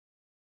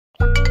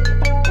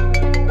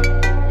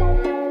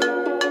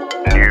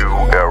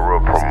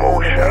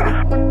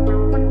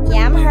NewEraPromotion.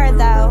 Yeah, I'm her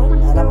though.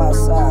 And I'm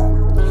outside.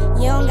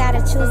 You don't gotta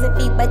choose a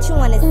feet, but you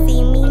wanna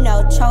see me.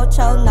 No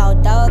cho-cho, no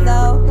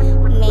dodo.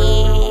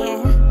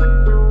 Man.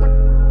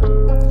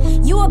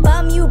 You a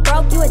bum, you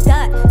broke, you a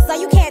duck, so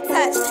you can't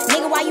touch.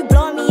 Nigga, why you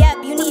blowing me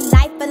up? You need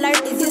life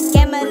alert. Is you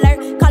scam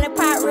alert? Call it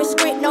private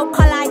restrict, no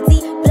call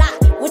ID.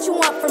 Block, what you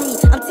want from me?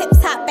 I'm tip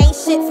top, ain't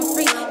shit for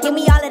free. Give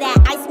me all of that,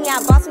 ice me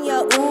out, boss me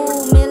up.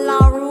 Ooh,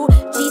 Milan Rue,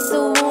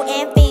 Jisoo,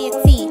 and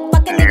Fenty.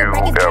 Fuck a nigga,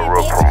 break his back,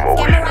 bitch.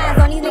 Scammer lines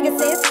on these niggas,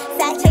 sis.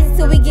 Sack chases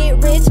till we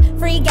get rich.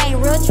 Free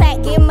game, real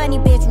track, get money,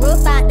 bitch. Real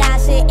stock down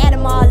shit,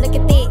 animal, look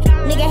at thick.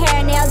 Nigga hair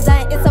and nails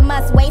done, it's a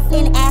must. Waist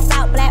in, ass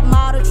out, black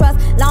model trust.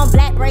 Long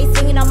black brace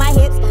swinging on my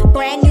hips.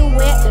 Brand new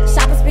whip,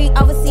 shopping spree,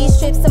 overseas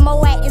trips. Some more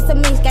wet, it's a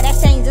mix. Got that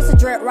change, just a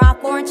drip. Raw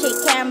foreign chick,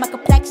 carrying my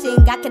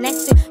complexion. Got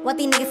connection, what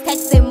these niggas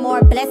texting,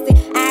 more blessing.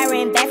 Iron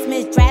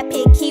investments, draft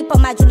pick, keep up.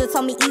 My jeweler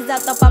told me ease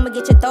up, I'ma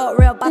get your throat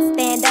real, boss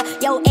stand up.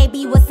 Yo,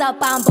 AB, what's up?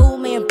 I'm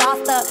booming,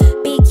 bossed up.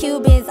 Big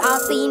Cubans, all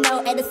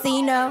Cino, at the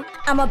Cino.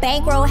 I'm a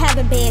bankroll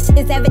heaven bitch,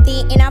 it's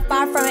evident, and I'm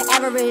far from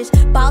average.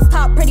 Boss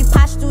talk, pretty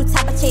posture,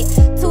 type of chick.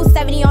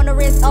 270 on the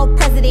wrist, oh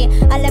president.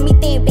 Let me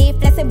think, big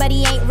flexing, but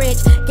he ain't rich.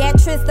 Get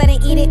tris, let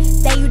him eat it,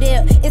 say you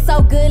dip. It's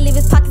so good, leave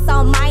his pockets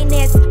on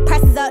minus.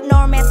 Prices up,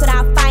 no romance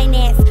without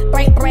finance.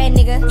 Break bread,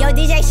 nigga. Yo,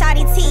 DJ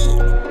Shawty T.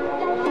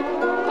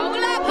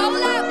 Hold up,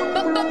 baller alert.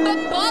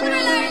 Baller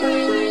alert.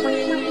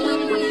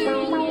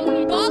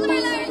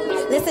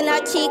 Listen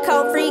up, cheat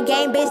code, free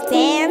game, bitch.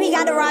 Damn, he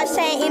got the raw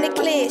chain in the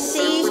clip.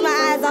 Sheesh,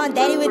 my eyes on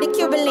daddy with the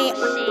Cuban lip.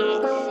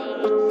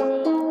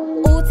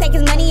 Ooh, take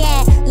his money,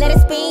 yeah, let it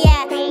spin,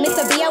 yeah.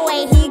 Mr.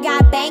 B.O.A., he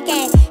got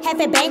banking. Half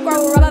a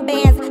bankroll, rubber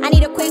bands. I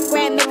need a quick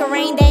grab, make a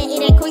rain dance,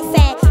 it ain't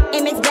quicksand.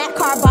 MX black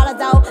car baller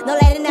though, no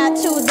letting up,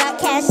 choose up,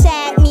 cash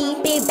at me.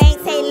 Big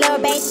banks, say little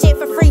bank shit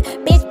for free.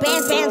 Bitch,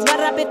 bands, run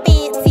it up in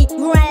fancy.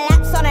 You run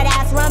laps on that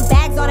ass, run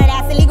bags on that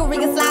ass. Illegal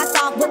ring and slide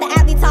off with the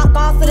athlete talk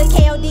off to the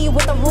KOD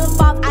with the roof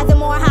off. Eyes and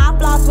more high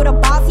floss with a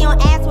boss, he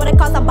don't ask what it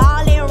costs. A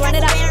ball in, run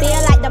it up,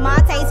 feel like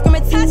DeMonte,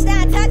 screaming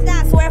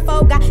touchdown, swear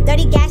folk got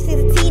dirty gas, she's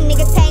a T,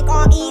 nigga tank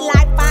on E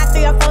like 5,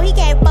 3 or 4. He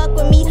can't fuck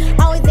with me,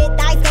 always at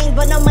dice games,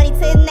 but no money to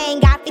his name.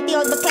 Got 50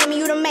 O's, but claiming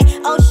you the man.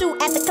 Oh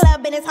shoot, at the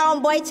club and his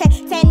homeboy check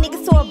 10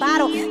 niggas to a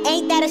bottle.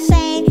 Ain't that a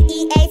shame?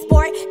 EA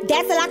Sport,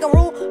 dancing like a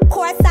room,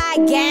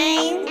 courtside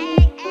game.